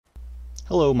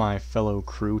Hello my fellow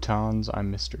croutons,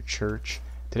 I'm Mr. Church.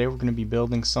 Today we're going to be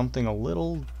building something a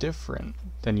little different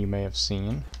than you may have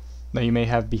seen. Now you may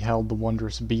have beheld the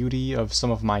wondrous beauty of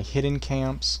some of my hidden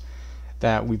camps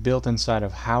that we built inside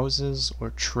of houses or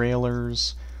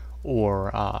trailers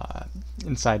or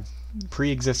inside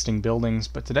pre-existing buildings,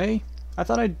 but today I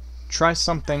thought I'd try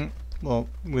something, well,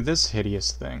 with this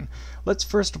hideous thing. Let's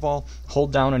first of all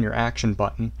hold down on your action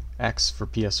button, X for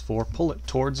PS4, pull it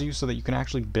towards you so that you can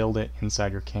actually build it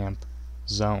inside your camp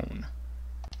zone.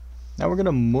 Now we're going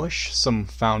to mush some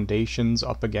foundations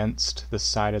up against the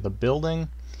side of the building,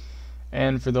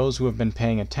 and for those who have been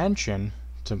paying attention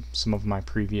to some of my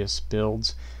previous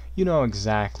builds, you know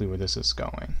exactly where this is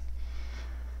going.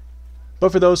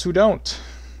 But for those who don't,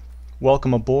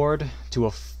 welcome aboard to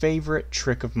a favorite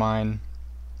trick of mine.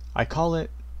 I call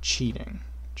it cheating.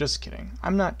 Just kidding.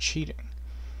 I'm not cheating.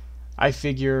 I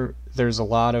figure there's a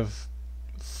lot of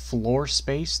floor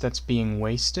space that's being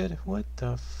wasted. What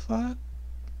the fuck?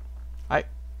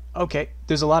 Okay,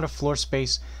 there's a lot of floor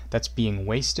space that's being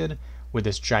wasted with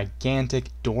this gigantic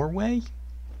doorway.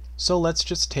 So let's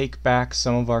just take back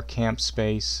some of our camp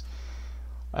space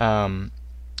and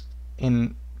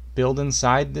build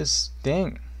inside this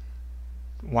thing.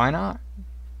 Why not?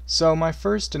 So my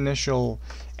first initial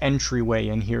entryway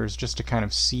in here is just to kind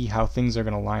of see how things are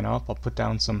going to line up. I'll put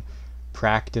down some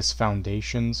practice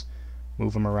foundations,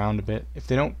 move them around a bit. If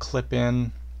they don't clip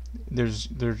in,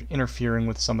 they're interfering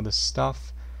with some of the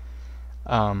stuff,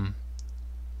 like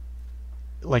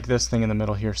this thing in the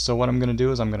middle here. So what I'm going to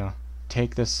do is I'm going to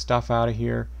take this stuff out of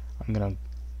here. I'm going to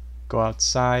go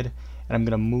outside and I'm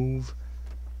going to move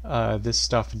this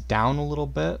stuff down a little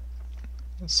bit.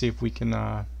 Let's see if we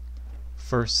can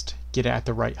first get it at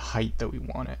the right height that we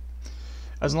want it.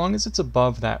 As long as it's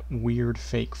above that weird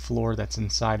fake floor that's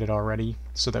inside it already,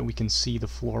 so that we can see the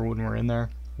floor when we're in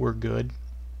there, we're good.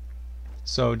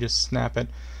 So just snap it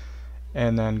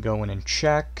and then go in and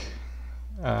check,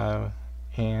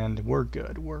 and we're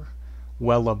good. We're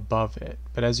well above it.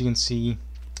 But as you can see,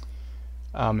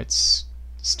 it's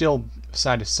still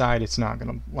side to side. It's not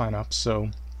going to line up,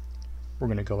 so we're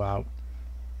going to go out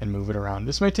and move it around.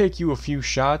 This may take you a few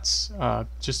shots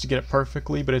just to get it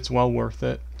perfectly, but it's well worth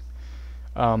it.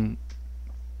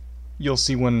 You'll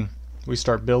see when we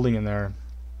start building in there.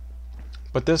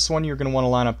 But this one you're going to want to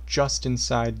line up just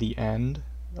inside the end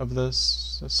of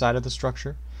this side of the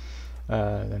structure.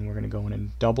 Then we're going to go in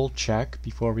and double check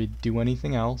before we do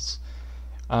anything else.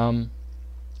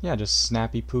 Yeah, just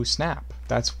snappy poo snap.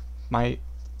 That's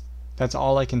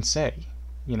all I can say,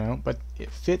 you know, but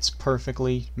it fits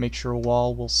perfectly. Make sure a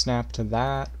wall will snap to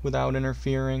that without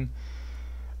interfering.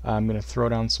 I'm going to throw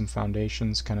down some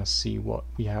foundations, kind of see what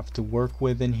we have to work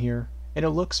with in here. And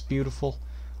it looks beautiful,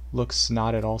 looks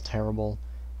not at all terrible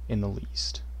in the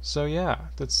least. So yeah,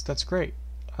 that's great.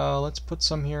 Let's put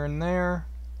some here and there.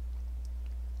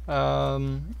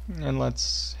 And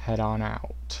let's head on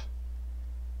out.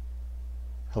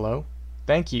 Hello?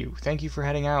 Thank you for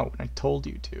heading out. I told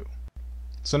you to.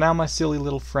 So now my silly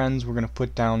little friends, we're going to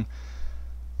put down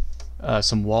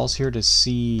some walls here just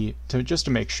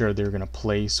to make sure they're going to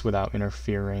place without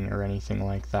interfering or anything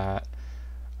like that.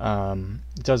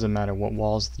 It doesn't matter what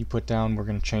walls you put down, we're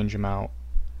going to change them out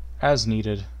as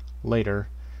needed later.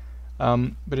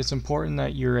 But it's important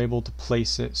that you're able to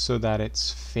place it so that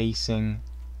it's facing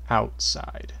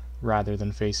outside rather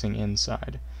than facing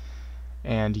inside.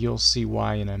 And you'll see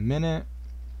why in a minute.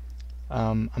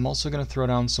 I'm also going to throw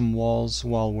down some walls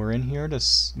while we're in here to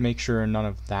make sure none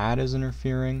of that is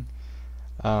interfering.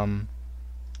 And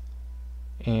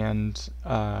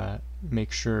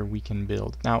make sure we can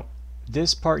build. Now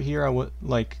this part here,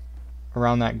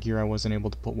 around that gear I wasn't able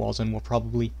to put walls in. We'll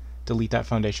probably delete that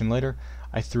foundation later.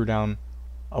 I threw down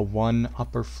a 1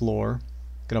 upper floor,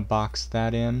 gonna box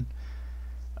that in,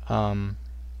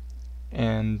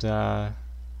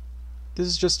 this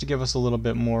is just to give us a little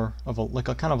bit more of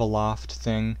a kind of a loft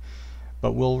thing,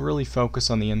 but we'll really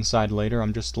focus on the inside later.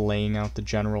 I'm just laying out the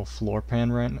general floor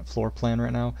plan right now.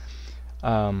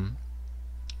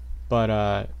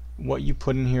 But what you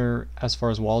put in here as far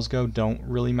as walls go doesn't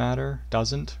really matter.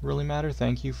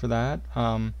 Thank you for that.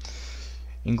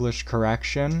 English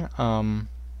correction.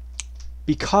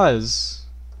 Because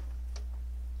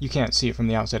you can't see it from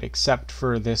the outside except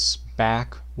for this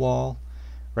back wall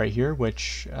right here,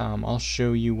 which I'll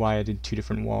show you why I did 2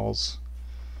 different walls.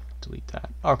 Delete that.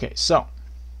 Okay, so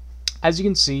as you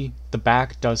can see, the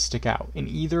back does stick out, and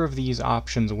either of these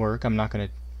options work. I'm not going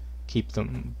to keep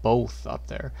them both up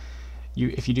there.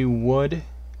 If you do wood,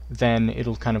 then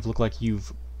it'll kind of look like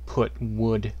you've put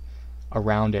wood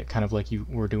around it, kind of like you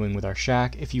were doing with our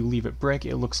shack. If you leave it brick,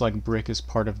 it looks like brick is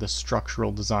part of the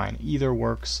structural design. Either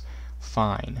works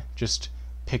fine. Just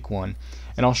pick one.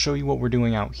 And I'll show you what we're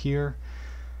doing out here.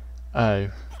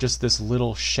 Just this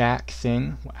little shack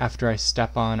thing after I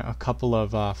step on a couple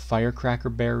of firecracker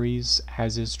berries,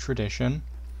 as is tradition.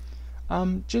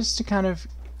 Just to kind of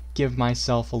give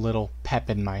myself a little pep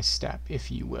in my step, if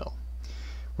you will.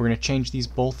 We're going to change these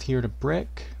both here to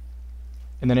brick.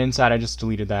 And then inside I just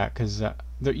deleted that because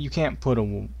you can't put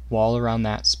a wall around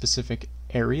that specific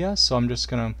area. So I'm just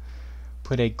going to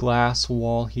put a glass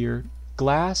wall here.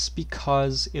 Glass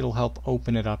because it'll help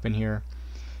open it up in here.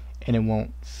 And it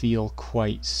won't feel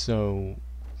quite so,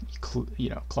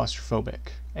 claustrophobic.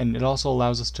 And it also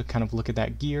allows us to kind of look at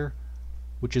that gear,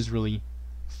 which is really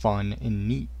fun and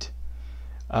neat.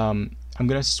 I'm going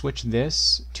to switch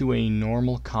this to a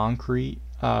normal concrete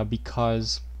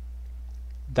because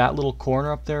that little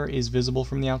corner up there is visible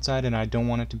from the outside, and I don't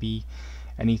want it to be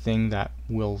anything that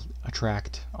will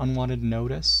attract unwanted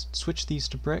notice. Switch these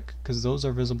to brick because those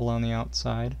are visible on the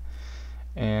outside.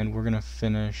 And we're going to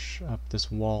finish up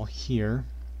this wall here.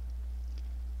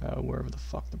 Wherever the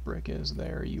fuck the brick is.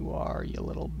 There you are, you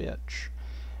little bitch.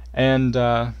 And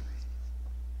I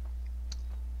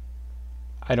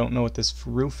don't know what this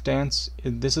roof dance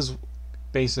is. This is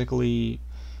basically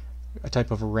a type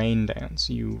of rain dance.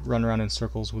 You run around in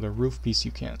circles with a roof piece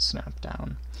you can't snap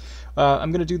down.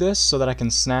 I'm going to do this so that I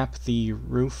can snap the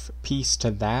roof piece to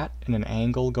that in an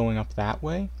angle going up that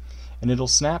way. And it'll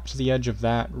snap to the edge of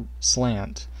that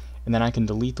slant, and then I can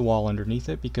delete the wall underneath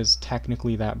it because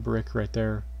technically that brick right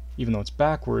there, even though it's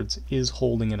backwards, is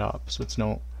holding it up. So it's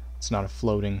not a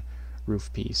floating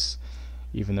roof piece,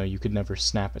 even though you could never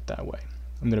snap it that way.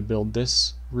 I'm going to build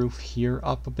this roof here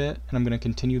up a bit, and I'm going to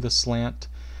continue the slant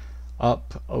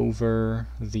up over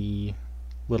the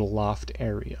little loft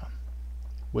area,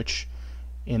 which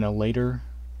in a later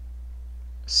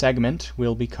segment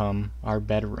will become our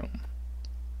bedroom.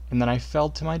 And then I fell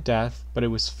to my death, but it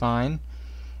was fine.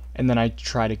 And then I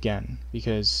tried again,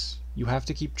 because you have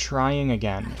to keep trying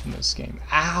again in this game.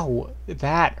 Ow!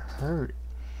 That hurt.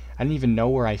 I didn't even know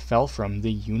where I fell from.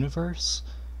 The universe?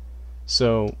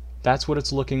 So that's what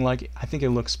it's looking like. I think it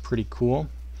looks pretty cool.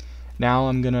 Now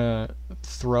I'm gonna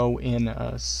throw in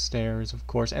stairs, of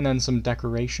course, and then some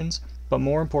decorations. But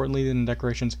more importantly than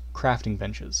decorations, crafting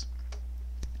benches.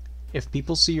 If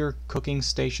people see your cooking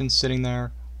station sitting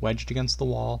there, wedged against the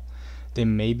wall, they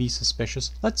may be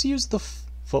suspicious. Let's use the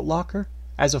footlocker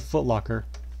as a footlocker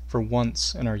for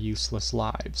once in our useless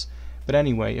lives. But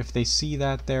anyway, if they see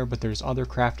that there, but there's other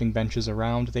crafting benches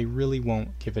around, they really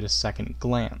won't give it a second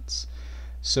glance.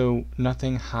 So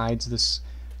nothing hides this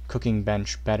cooking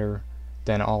bench better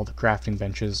than all the crafting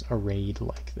benches arrayed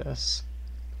like this.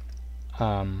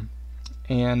 And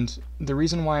the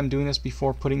reason why I'm doing this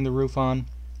before putting the roof on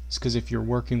is because if you're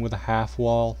working with a half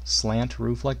wall slant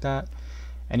roof like that,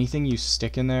 anything you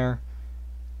stick in there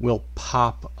will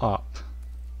pop up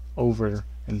over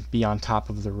and be on top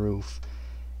of the roof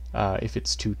if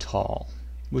it's too tall,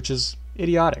 which is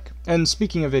idiotic. And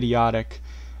speaking of idiotic,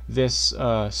 this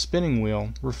spinning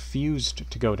wheel refused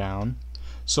to go down,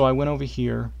 so I went over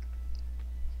here,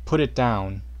 put it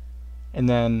down, and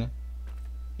then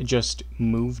it just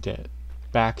moved it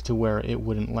back to where it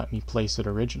wouldn't let me place it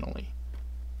originally.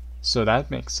 So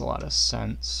that makes a lot of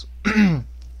sense. And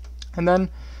then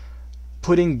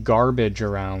putting garbage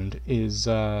around is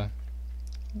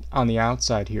on the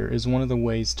outside here is one of the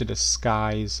ways to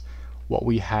disguise what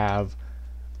we have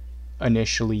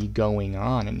initially going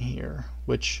on in here,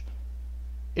 which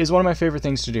is one of my favorite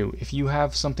things to do. If you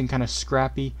have something kind of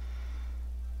scrappy,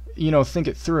 think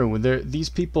it through. These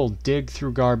people dig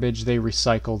through garbage, they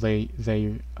recycle,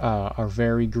 they are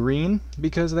very green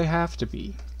because they have to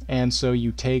be. And so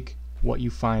you take what you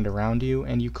find around you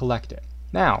and you collect it.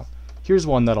 Now, here's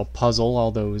one that'll puzzle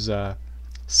all those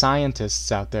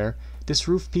scientists out there. This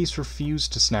roof piece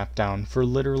refused to snap down for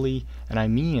literally, and I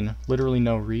mean literally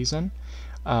no reason.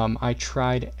 I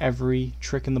tried every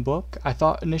trick in the book. I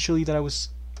thought initially that I was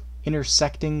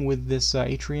intersecting with this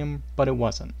atrium, but it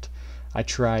wasn't. I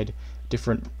tried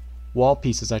different wall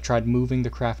pieces. I tried moving the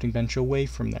crafting bench away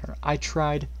from there. I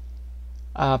tried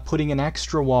putting an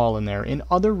extra wall in there, and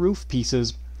other roof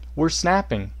pieces were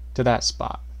snapping to that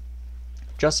spot.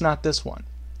 Just not this one.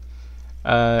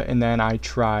 And then I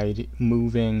tried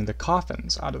moving the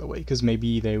coffins out of the way, because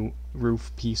maybe the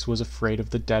roof piece was afraid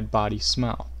of the dead body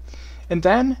smell. And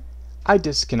then I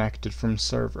disconnected from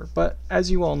server. But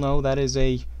as you all know, that is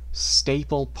a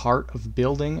staple part of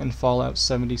building in Fallout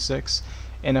 76.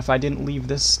 And if I didn't leave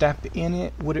this step in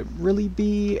it, would it really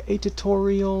be a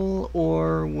tutorial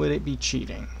or would it be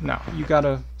cheating? No, you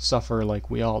gotta suffer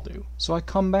like we all do. So I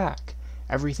come back.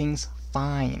 Everything's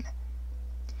fine.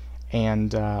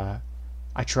 And I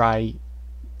try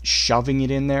shoving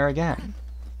it in there again.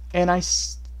 And I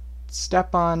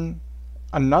step on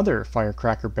another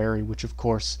firecracker berry, which of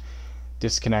course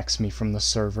disconnects me from the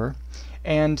server.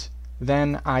 And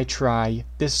then I try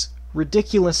this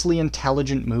ridiculously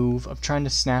intelligent move of trying to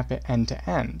snap it end to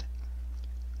end.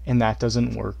 And that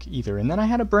doesn't work either. And then I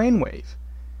had a brainwave.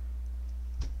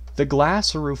 The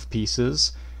glass roof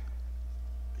pieces,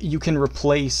 you can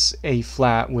replace a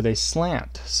flat with a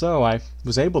slant. So I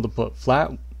was able to put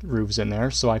flat roofs in there,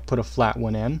 so I put a flat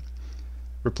one in,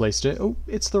 replaced it. Oh,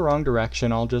 it's the wrong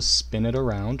direction. I'll just spin it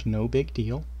around. No big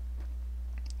deal.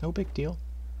 No big deal.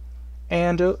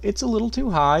 And it's a little too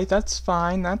high. That's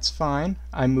fine, that's fine.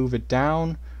 I move it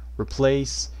down,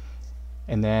 replace,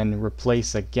 and then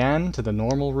replace again to the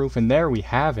normal roof, and there we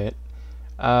have it.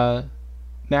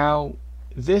 Now,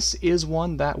 this is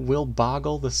one that will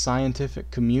boggle the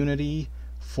scientific community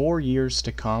for years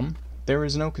to come. There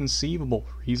is no conceivable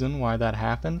reason why that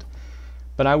happened,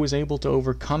 but I was able to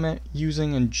overcome it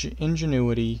using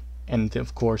ingenuity and,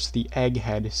 of course, the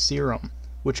egghead serum,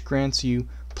 which grants you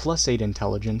 +8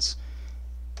 intelligence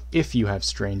if you have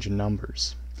strange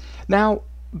numbers. Now,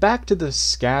 back to the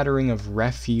scattering of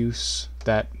refuse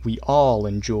that we all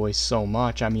enjoy so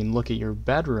much. I mean, look at your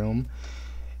bedroom.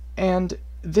 And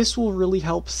this will really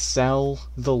help sell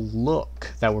the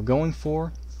look that we're going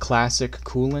for. Classic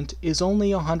coolant is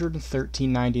only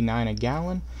 $113.99 a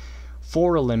gallon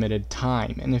for a limited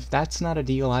time. And if that's not a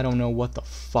deal, I don't know what the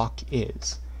fuck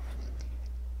is.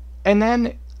 And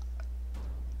then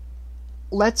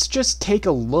let's just take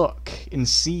a look and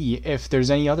see if there's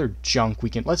any other junk we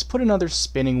can... Let's put another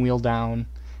spinning wheel down.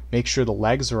 Make sure the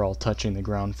legs are all touching the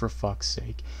ground, for fuck's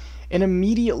sake. And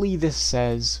immediately this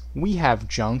says we have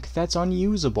junk that's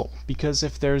unusable. Because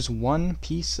if there's one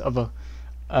piece of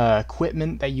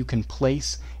equipment that you can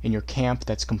place in your camp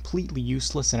that's completely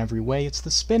useless in every way, it's the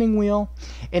spinning wheel.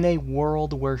 In a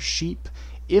world where sheep,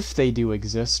 if they do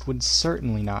exist, would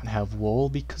certainly not have wool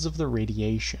because of the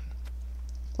radiation.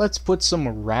 Let's put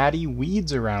some ratty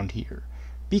weeds around here.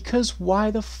 Because why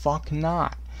the fuck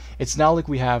not? It's not like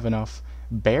we have enough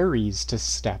berries to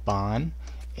step on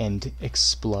and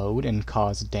explode and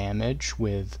cause damage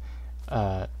with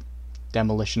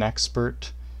Demolition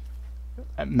Expert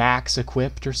max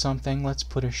equipped or something. Let's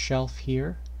put a shelf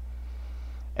here.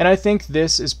 And I think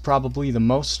this is probably the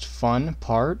most fun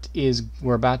part, is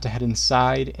we're about to head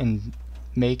inside and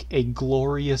make a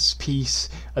glorious piece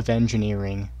of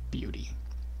engineering beauty.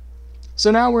 So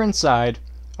now we're inside.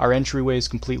 Our entryway is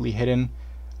completely hidden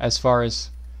as far as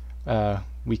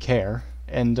we care.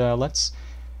 And let's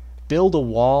build a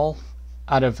wall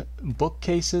out of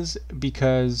bookcases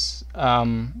because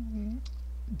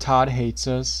Todd hates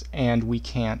us and we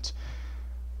can't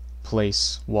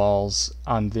place walls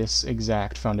on this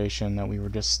exact foundation that we were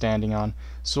just standing on.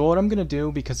 So what I'm going to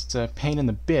do, because it's a pain in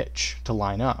the bitch to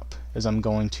line up, is I'm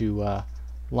going to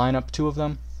line up 2 of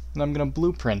them and I'm going to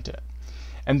blueprint it.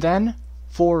 And then,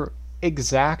 for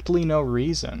exactly no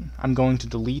reason, I'm going to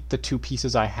delete the 2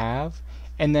 pieces I have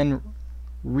and then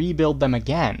rebuild them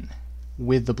again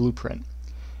with the blueprint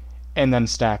and then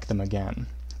stack them again.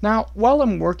 Now, while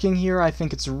I'm working here, I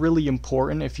think it's really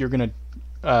important, if you're going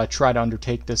to try to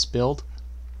undertake this build,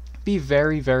 be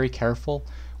very, very careful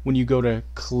when you go to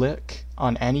click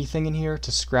on anything in here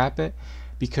to scrap it,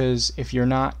 because if you're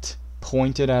not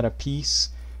pointed at a piece,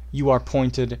 you are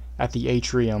pointed at the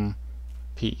atrium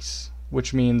piece.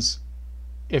 Which means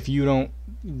if you don't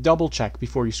double check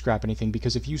before you scrap anything,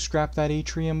 because if you scrap that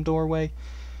atrium doorway,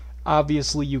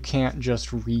 obviously you can't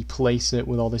just replace it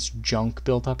with all this junk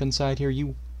built up inside here.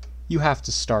 You have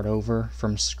to start over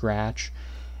from scratch,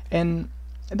 and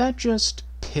that just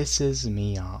pisses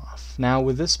me off. Now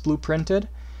with this blueprinted,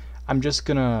 I'm just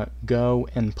gonna go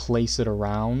and place it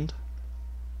around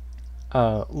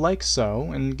like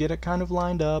so, and get it kind of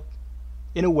lined up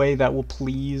in a way that will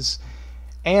please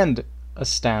and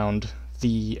astound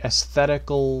the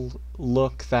aesthetical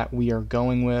look that we are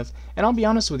going with. And I'll be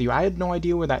honest with you, I had no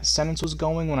idea where that sentence was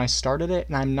going when I started it,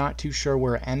 and I'm not too sure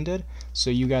where it ended, so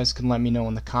you guys can let me know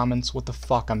in the comments what the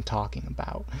fuck I'm talking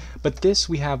about. But this,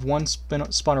 we have one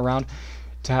spun around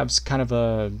to have kind of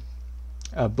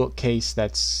a bookcase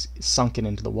that's sunken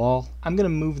into the wall. I'm going to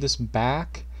move this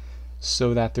back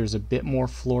so that there's a bit more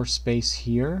floor space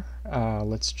here.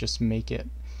 Let's just make it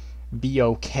be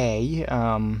okay.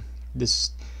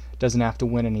 This doesn't have to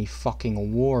win any fucking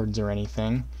awards or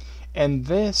anything. And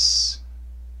this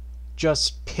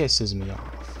just pisses me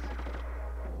off.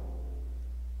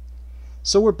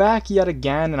 So we're back yet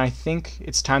again, and I think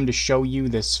it's time to show you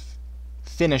this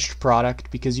finished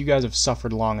product because you guys have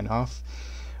suffered long enough,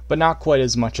 but not quite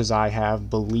as much as I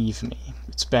have, believe me.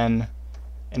 It's been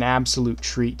an absolute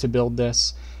treat to build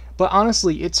this, but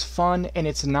honestly, it's fun and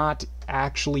it's not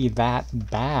actually that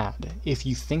bad if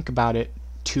you think about it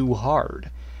too hard.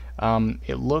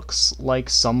 It looks like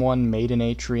someone made an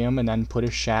atrium and then put a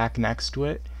shack next to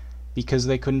it because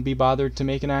they couldn't be bothered to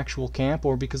make an actual camp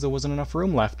or because there wasn't enough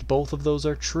room left. Both of those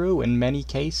are true in many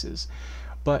cases.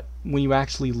 But when you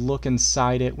actually look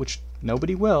inside it, which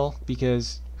nobody will,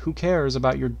 because who cares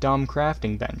about your dumb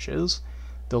crafting benches?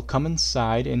 They'll come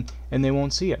inside and they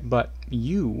won't see it. But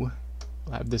you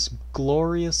will have this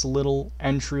glorious little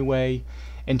entryway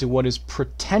into what is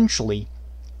potentially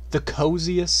the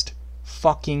coziest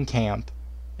fucking camp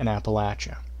in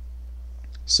Appalachia.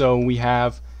 So we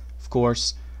have, of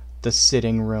course, the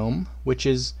sitting room, which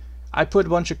is, I put a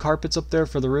bunch of carpets up there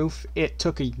for the roof. It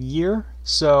took a year,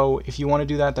 so if you want to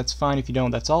do that, that's fine. If you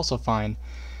don't, that's also fine.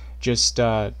 Just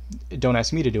don't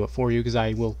ask me to do it for you, because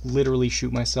I will literally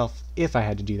shoot myself if I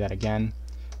had to do that again.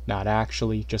 Not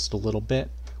actually, just a little bit.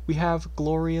 We have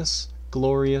glorious,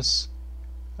 glorious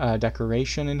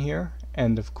decoration in here,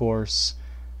 and of course,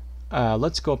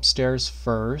 let's go upstairs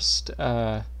first.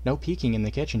 No peeking in the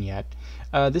kitchen yet.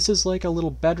 This is like a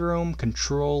little bedroom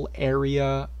control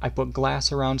area. I put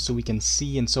glass around so we can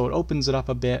see, and so it opens it up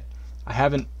a bit. I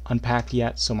haven't unpacked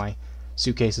yet, so my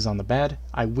suitcase is on the bed.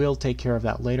 I will take care of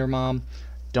that later, Mom.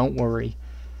 Don't worry.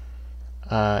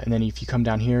 And then if you come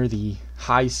down here, the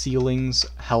high ceilings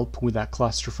help with that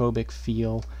claustrophobic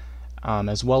feel,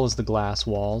 as well as the glass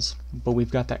walls. But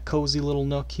we've got that cozy little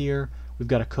nook here. We've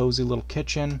got a cozy little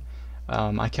kitchen.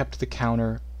 I kept the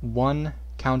counter one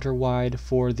counter wide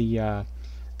for the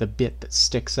bit that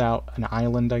sticks out, an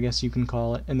island I guess you can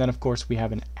call it. And then of course we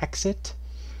have an exit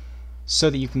so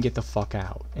that you can get the fuck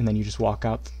out, and then you just walk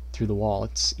out through the wall.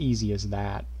 It's easy as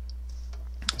that.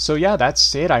 So yeah,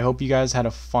 that's it. I hope you guys had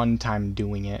a fun time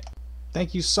doing it.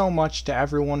 Thank you so much to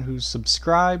everyone who's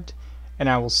subscribed, and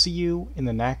I will see you in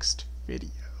the next video.